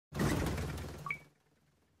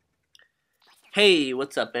Hey,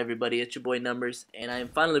 what's up everybody? It's your boy Numbers, and I'm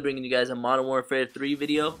finally bringing you guys a Modern Warfare 3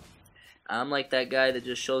 video. I'm like that guy that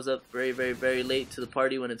just shows up very late to the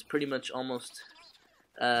party when it's pretty much almost,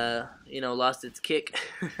 lost its kick.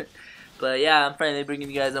 But yeah, I'm finally bringing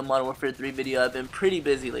you guys a Modern Warfare 3 video. I've been pretty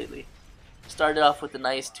busy lately. Started off with a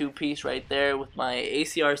nice two-piece right there with my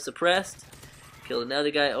ACR suppressed. Killed another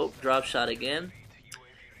guy. Oh, drop shot again.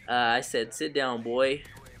 I said, sit down, boy.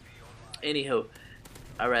 Anywho.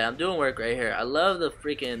 Alright, I'm doing work right here. I love the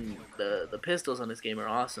freaking, the pistols on this game are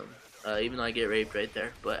awesome. Even though I get raped right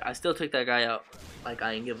there. But I still took that guy out. Like,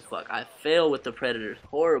 I ain't give a fuck. I fail with the Predators.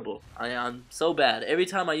 Horrible. I'm so bad. Every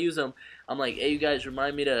time I use them, I'm like, hey, you guys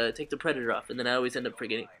remind me to take the Predator off. And then I always end up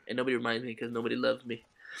forgetting. And nobody reminds me because nobody loves me.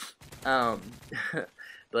 Um,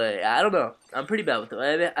 but I don't know. I'm pretty bad with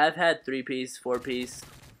them. I've had 3-piece, 4-piece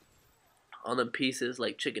on the pieces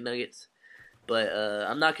like chicken nuggets. But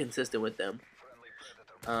I'm not consistent with them.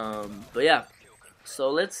 But yeah,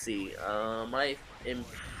 so let's see, my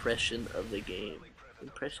impression of the game.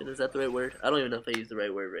 Impression, is that the right word? I don't even know if I used the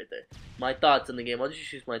right word right there. My thoughts on the game. Why don't you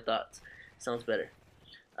choose my thoughts? Sounds better.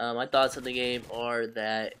 My thoughts on the game are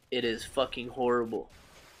that it is fucking horrible.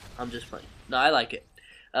 I'm just playing. No, I like it.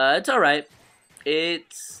 It's alright.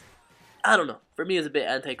 It's, I don't know. For me, it's a bit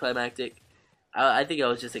anticlimactic. I think I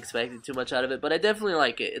was just expecting too much out of it, but I definitely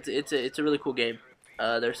like it. It's a really cool game.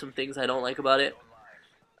 There's some things I don't like about it.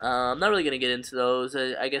 I'm not really going to get into those.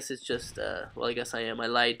 I guess it's just, well, I guess I am. I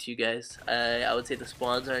lied to you guys. I would say the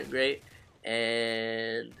spawns aren't great,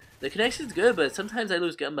 and the connection's good, but sometimes I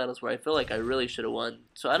lose gun battles where I feel like I really should have won.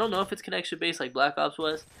 So I don't know if it's connection-based like Black Ops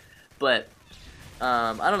was, but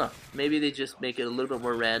I don't know. Maybe they just make it a little bit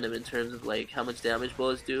more random in terms of like how much damage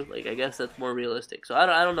bullets do. Like, I guess that's more realistic. So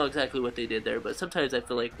I don't know exactly what they did there, but sometimes I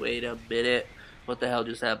feel like, wait a minute, what the hell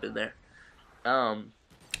just happened there?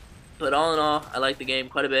 But all in all, I like the game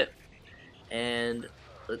quite a bit. And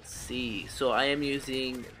let's see. So I am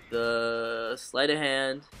using the sleight of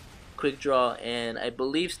hand, quick draw, and I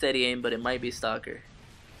believe steady aim, but it might be stalker.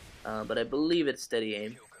 But I believe it's steady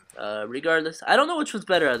aim. Regardless, I don't know which one's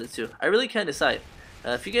better out of the two. I really can't decide.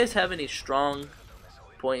 If you guys have any strong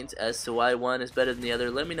points as to why one is better than the other,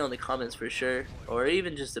 let me know in the comments for sure. Or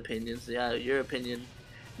even just opinions. Yeah, your opinion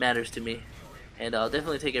matters to me. And I'll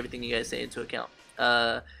definitely take everything you guys say into account.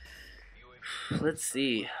 Let's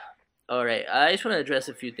see. Alright, I just want to address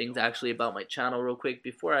a few things actually about my channel real quick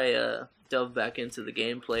before I delve back into the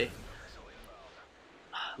gameplay.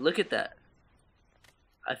 Look at that.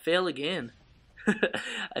 I fail again.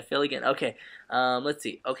 I fail again. Okay, let's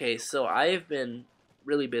see. Okay, so I've been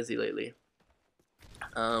really busy lately.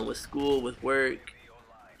 With school, with work,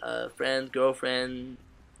 friends, girlfriend,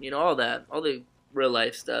 all that. All the real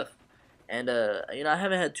life stuff. And I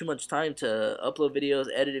haven't had too much time to upload videos,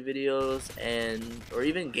 edit videos, and or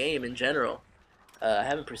even game in general. I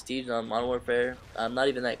haven't prestiged on Modern Warfare. I'm not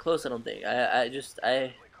even that close, I don't think.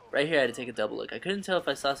 I right here I had to take a double look. I couldn't tell if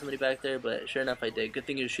I saw somebody back there, but sure enough I did. Good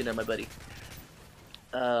thing you were shooting at my buddy.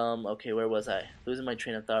 Okay, where was I? Losing my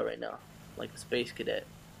train of thought right now. Like a space cadet.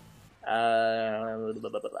 Blah, blah,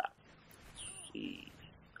 blah, blah.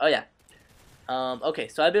 Oh yeah. Okay,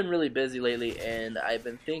 so I've been really busy lately, and I've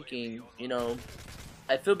been thinking,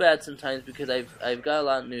 I feel bad sometimes because I've got a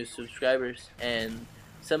lot of new subscribers, and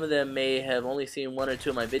some of them may have only seen one or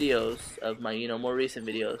two of my videos, of my more recent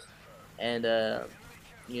videos, and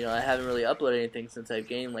I haven't really uploaded anything since I've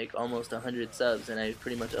gained like almost 100 subs, and I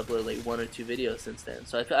pretty much uploaded like one or two videos since then.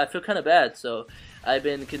 So I feel kind of bad. So I've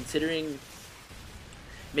been considering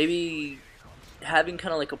maybe having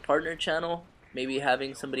kind of like a partner channel. Maybe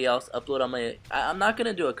having somebody else upload on my. I'm not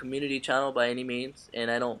gonna do a community channel by any means, and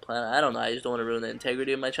I don't plan. I don't know. I just don't want to ruin the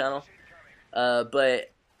integrity of my channel.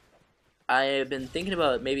 But I have been thinking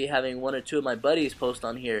about maybe having one or two of my buddies post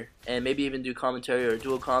on here, and maybe even do commentary or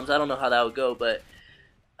dual comms. I don't know how that would go, but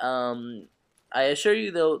I assure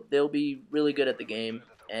you they'll be really good at the game,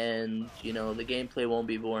 and the gameplay won't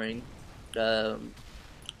be boring.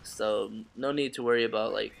 So no need to worry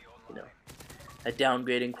about like a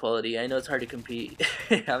downgrading quality. I know it's hard to compete.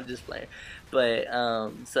 I'm just playing, but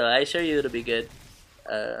so I assure you it'll be good.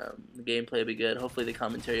 The gameplay will be good. Hopefully the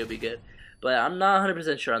commentary will be good. But I'm not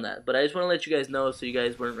 100% sure on that. But I just want to let you guys know so you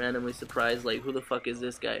guys weren't randomly surprised. Like, who the fuck is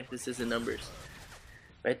this guy? This isn't Numbers.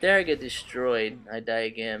 Right there, I get destroyed. I die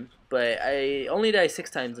again. But I only die 6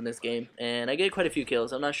 times in this game, and I get quite a few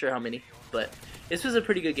kills. I'm not sure how many, but this was a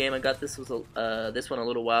pretty good game. I got this one a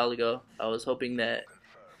little while ago. I was hoping that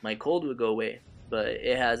my cold would go away, but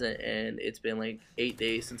it hasn't, and it's been like 8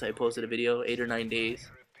 days since I posted a video, 8 or 9 days.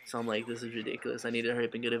 So I'm like, this is ridiculous. I need to hurry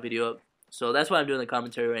up and get a video up. So that's why I'm doing the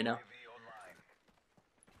commentary right now.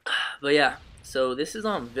 But yeah, So this is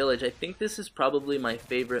on Village. I think this is probably my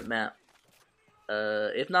favorite map.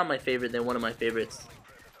 If not my favorite, then one of my favorites.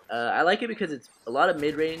 I like it because it's a lot of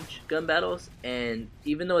mid-range gun battles, and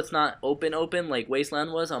even though it's not open like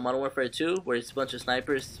Wasteland was on Modern Warfare 2, where it's a bunch of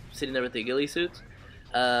snipers sitting there with their ghillie suits,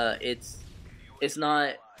 it's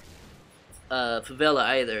not favela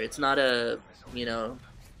either. It's not a, you know,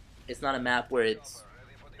 it's not a map where it's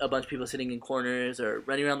a bunch of people sitting in corners or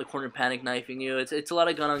running around the corner panic knifing you. It's a lot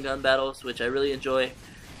of gun on gun battles, which I really enjoy,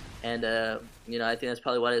 and you know, I think that's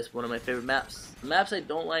probably why it's one of my favorite maps. The maps I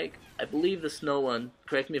don't like, I believe the snow one,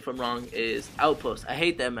 correct me if I'm wrong, is Outpost. I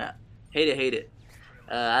hate that map. Hate it.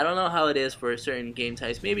 I don't know how it is for certain game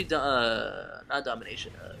types. Maybe not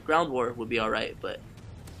Domination. Ground War would be alright, but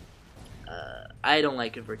I don't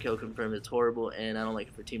like it for Kill Confirmed. It's horrible, and I don't like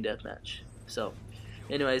it for Team Deathmatch. So,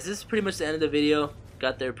 anyways, this is pretty much the end of the video.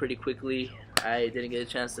 Got there pretty quickly. I didn't get a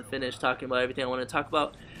chance to finish talking about everything I want to talk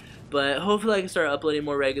about, but hopefully I can start uploading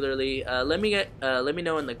more regularly. Let me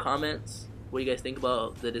know in the comments what you guys think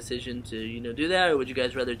about the decision to do that, or would you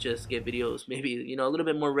guys rather just get videos maybe a little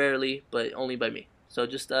bit more rarely, but only by me. So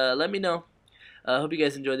just let me know. I hope you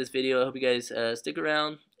guys enjoyed this video. I hope you guys stick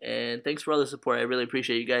around, and thanks for all the support. I really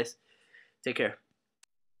appreciate you guys. Take care.